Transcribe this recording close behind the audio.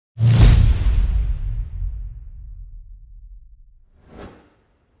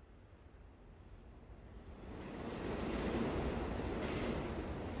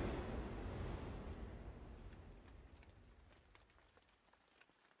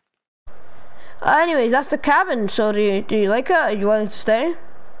Anyways, that's the cabin. So do you like it? Are you willing to stay?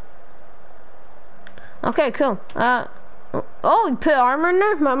 Okay, cool. Oh, you put armor in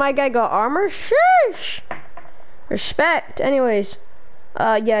there? My guy got armor? Sheesh! Respect. Anyways.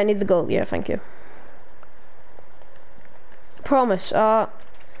 Yeah, I need the gold. Yeah, thank you. Promise. The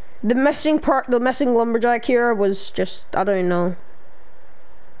missing lumberjack here was just, I don't know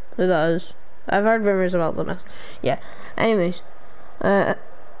who that is. I've heard rumors about them. Yeah. Anyways.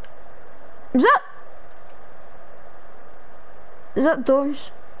 Is that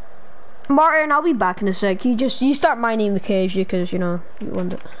doors? Martin, I'll be back in a sec. You start mining the caves because, you know, you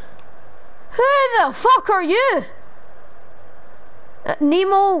want it. Who the fuck are you?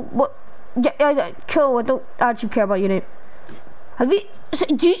 Nemo, what? Yeah, cool, I don't actually care about your name. Have you, so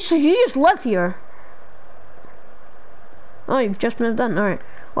you just live here? Oh, you've just moved in, alright.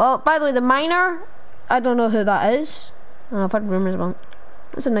 Well, by the way, the miner, I don't know who that is. I've heard rumors about it.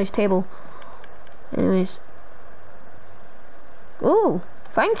 That's a nice table. Anyways. Oh,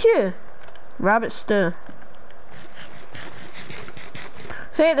 thank you. Rabbit stew.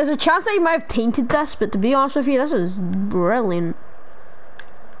 So yeah, there's a chance that you might have tainted this, but to be honest with you, this is brilliant.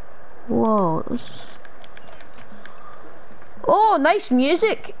 Whoa. Oh, nice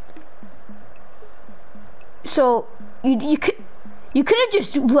music. So you could have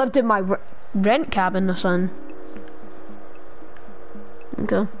just lived in my rent cabin or something.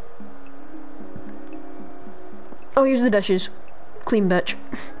 Okay. Oh, here's the dishes. Clean bitch.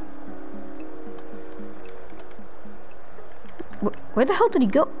 Where the hell did he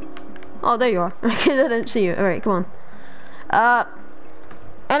go? Oh, there you are. I didn't see you. Alright, come on.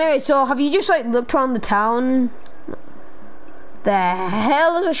 Anyway, so have you just like looked around the town? The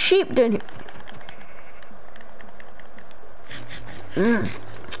hell is a sheep doing here?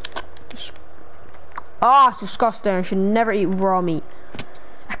 Oh, it's disgusting. I should never eat raw meat.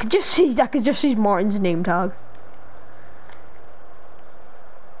 I could just see Martin's name tag.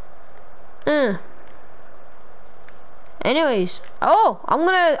 Anyways, oh, I'm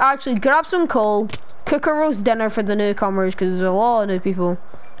gonna actually grab some coal, cook a roast dinner for the newcomers because there's a lot of new people.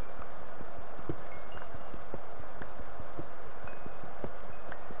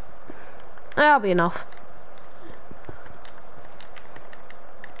 That'll be enough.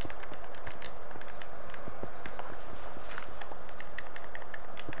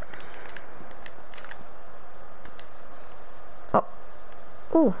 Oh,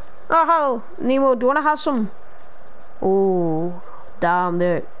 oh, hello, Nemo. Do you wanna have some? Oh, damn,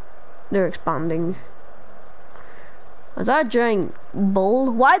 they're expanding. Is that a giant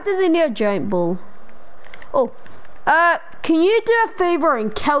bull? Why did they need a giant bull? Oh, can you do a favor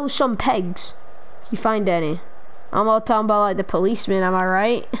and kill some pigs? If you find any. I'm all talking about like the policeman, am I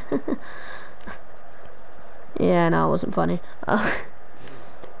right? Yeah, no, it wasn't funny.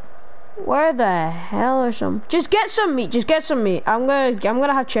 Where the hell are some? Just get some meat, just get some meat. I'm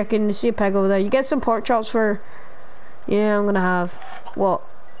gonna have chicken. You see a pig over there. You get some pork chops for. Yeah, I'm gonna have what?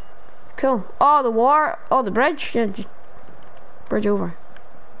 Cool. Oh, the water. Oh, the bridge. Yeah, just bridge over.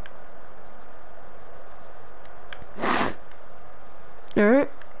 Alright,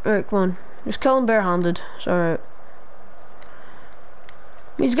 come on. Just kill him barehanded. It's alright.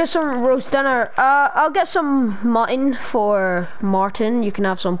 Let's get some roast dinner. I'll get some mutton for Martin. You can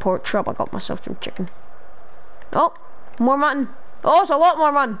have some pork chop. I got myself some chicken. Oh, more mutton. Oh, it's a lot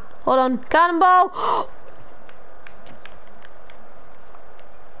more mutton. Hold on. Cannonball.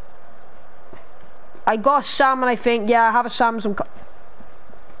 I got a salmon, I think. Yeah, I have a salmon,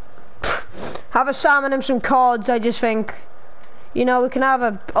 have a salmon and some cods. I just think, you know, we can have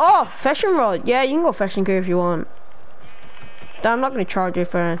a fishing rod. Yeah, you can go fishing here if you want. I'm not gonna charge you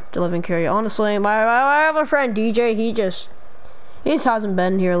for delivering carry. Honestly, my other friend DJ, he just hasn't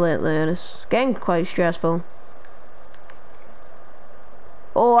been here lately, and it's getting quite stressful.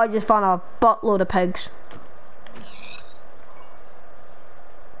 Oh, I just found a buttload of pigs.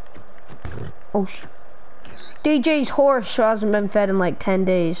 Oh, DJ's horse hasn't been fed in like 10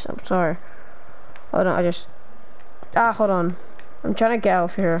 days. I'm sorry. Hold on, hold on. I'm trying to get out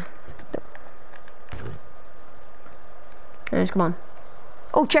of here. Anyways, come on.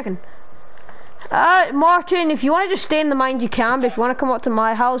 Oh, chicken. Martin, if you want to just stay in the mine, you can. But if you want to come up to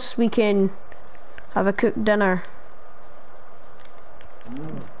my house, we can have a cooked dinner.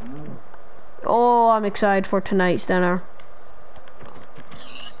 Oh, I'm excited for tonight's dinner.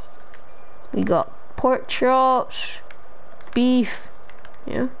 We got pork chops, beef,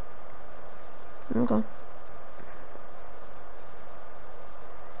 yeah. Okay.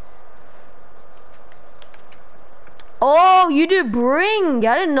 Oh, you do bring.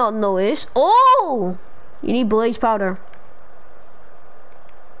 I did not notice. Oh, you need blaze powder.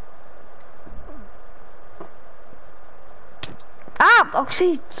 Oh,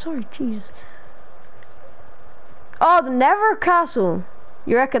 see, sorry, Jesus. Oh, the Never Castle.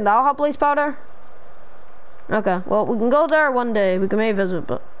 You reckon that'll have blaze powder? Okay, well, we can go there one day. We can maybe visit,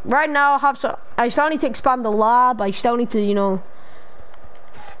 but right now I still need to expand the lab. I still need to, you know,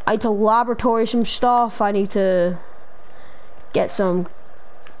 I need to laboratory some stuff. I need to get some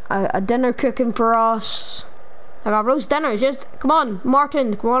a dinner cooking for us. I got roast dinner. Just come on,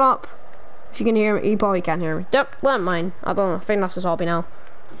 Martin, come on up. If you can hear me, you probably can't hear me. Yep, let mine. I don't know. I think that's his hobby now.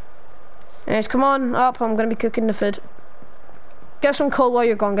 Anyways, come on up. I'm gonna be cooking the food. Get some coal while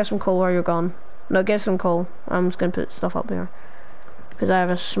you're gone. Get some coal while you're gone. No, get some coal. I'm just gonna put stuff up here because I have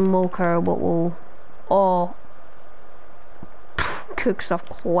a smoker, but will cook stuff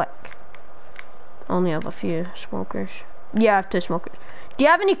quick. I only have a few smokers. Yeah, I have 2 smokers. Do you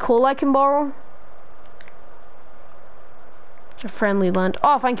have any coal I can borrow? It's a friendly land.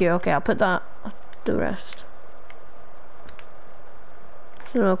 Oh, thank you. Okay, I'll put that. I'll do the rest.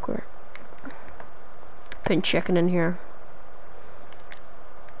 Smoker. Putting chicken in here.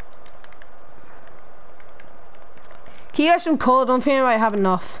 Can you get some coal? I don't think I might have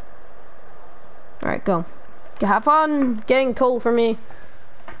enough. Alright, go. Have fun getting coal for me.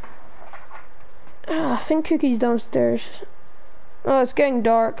 I think Cookie's downstairs. Oh, it's getting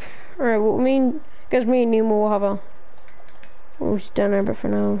dark. Alright, well, guess me and Nemo will have a roast dinner, but for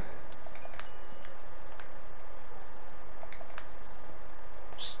now.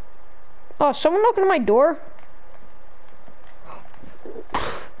 Oh, someone knocking on my door?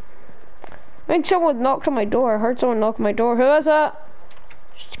 I think someone knocked on my door. I heard someone knock on my door. Who is that?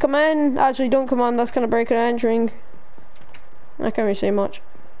 Just come in. Actually, don't come on. That's kind of breaking and entering. I can't really say much.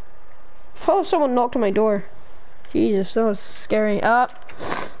 I thought someone knocked on my door. Jesus, that was scary.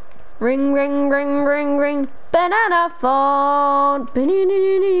 Ring, ring, ring, ring, ring. Banana phone.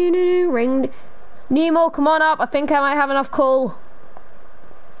 Ring. Nemo, come on up. I think I might have enough coal.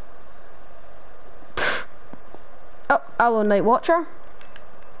 Oh, hello, Night Watcher.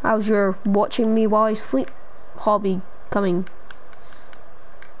 How's your watching me while I sleep hobby coming?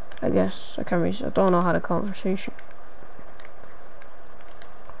 I guess I can't really, I don't know how to conversation.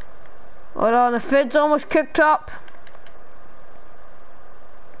 Hold on, the food's almost cooked up.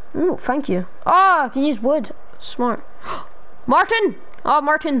 Oh, thank you. Oh, I can use wood. Smart. Martin! Oh,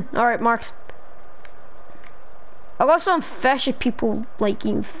 Martin. Alright, Martin. I got some fish if people like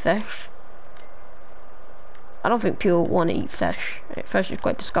eating fish. I don't think people want to eat fish. Fish is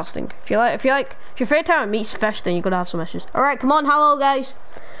quite disgusting. If your favorite time of meat's fish, then you're gonna have some issues. All right, come on, hello guys,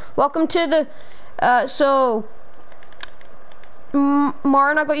 welcome to the.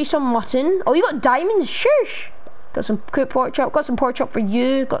 Martin, I got you some mutton. Oh, you got diamonds. Shush. Got some cooked pork chop. Got some pork chop for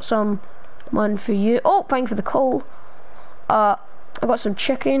you. Got some mutton for you. Oh, thanks for the coal. I got some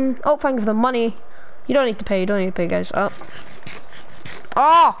chicken. Oh, thank you for the money. You don't need to pay. You don't need to pay, guys. Oh,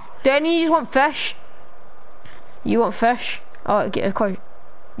 do any of you want fish? You want fish? Oh, of course.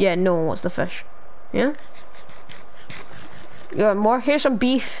 Yeah, no one wants the fish. Yeah? You want more? Here's some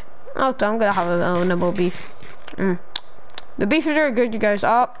beef. Oh, I'm gonna have a nibble beef. The beef is very good, you guys.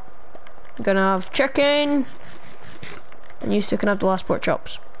 I'm gonna have chicken. And you still can have the last pork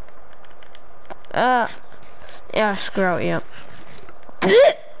chops. Yeah, screw out, yeah.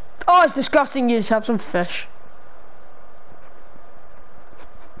 Oh, it's disgusting. You just have some fish.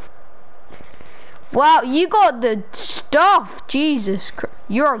 Wow, you got the stuff. Jesus Christ.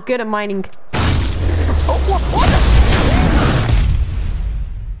 You're good at mining. Oh, what